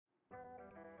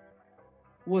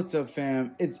What's up,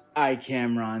 fam? It's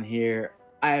iCamron here.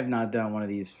 I have not done one of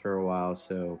these for a while,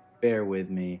 so bear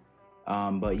with me.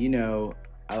 But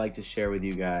I like to share with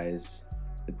you guys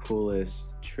the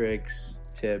coolest tricks,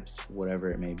 tips, whatever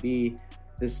it may be.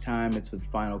 This time it's with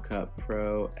Final Cut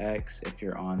Pro X if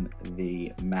you're on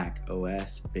the Mac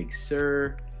OS, Big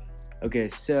Sur. Okay,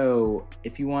 so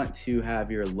if you want to have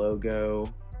your logo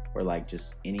or like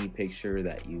just any picture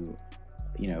that you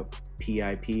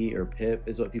PIP or PIP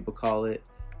is what people call it,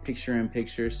 picture in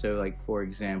picture. So like for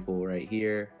example right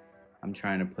here, I'm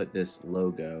trying to put this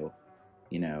logo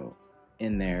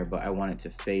in there, but I want it to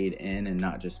fade in and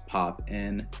not just pop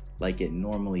in like it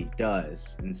normally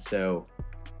does. And so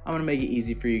I'm gonna make it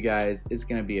easy for you guys. It's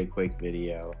gonna be a quick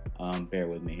video. Bear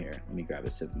with me here. Let me grab a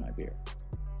sip of my beer.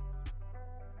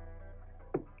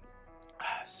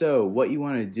 So what you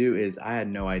want to do is, I had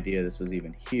no idea this was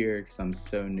even here because I'm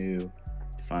so new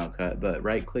to Final Cut, but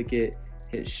right click it,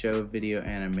 hit show video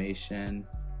animation.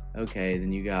 Okay,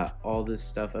 then you got all this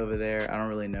stuff over there. I don't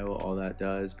really know what all that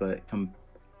does, but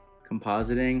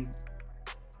compositing,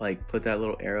 like put that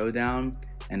little arrow down,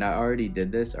 and I already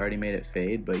did this, I already made it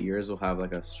fade, but yours will have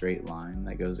like a straight line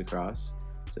that goes across.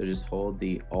 So just hold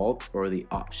the Alt or the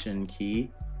Option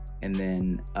key and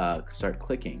then start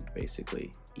clicking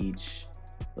basically each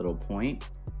little point.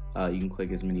 You can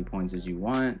click as many points as you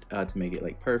want to make it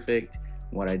like perfect.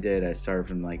 What I did, I started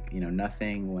from like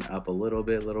nothing, went up a little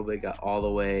bit, got all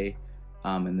the way,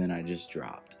 and then I just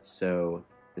dropped. So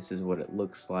this is what it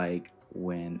looks like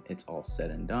when it's all said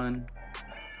and done.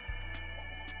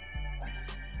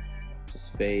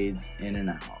 Just fades in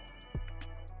and out,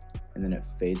 and then it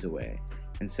fades away.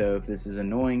 And so if this is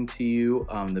annoying to you,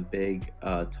 the big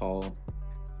tall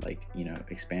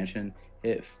expansion,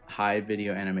 hit hide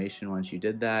video animation once you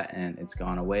did that and it's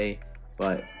gone away,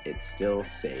 but it still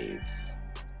saves.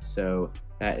 So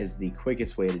that is the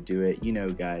quickest way to do it.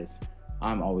 Guys,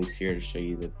 I'm always here to show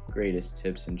you the greatest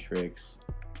tips and tricks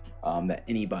that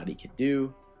anybody could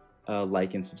do.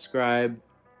 Like and subscribe.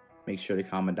 Make sure to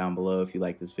comment down below if you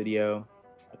like this video.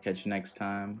 I'll catch you next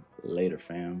time. Later,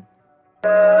 fam.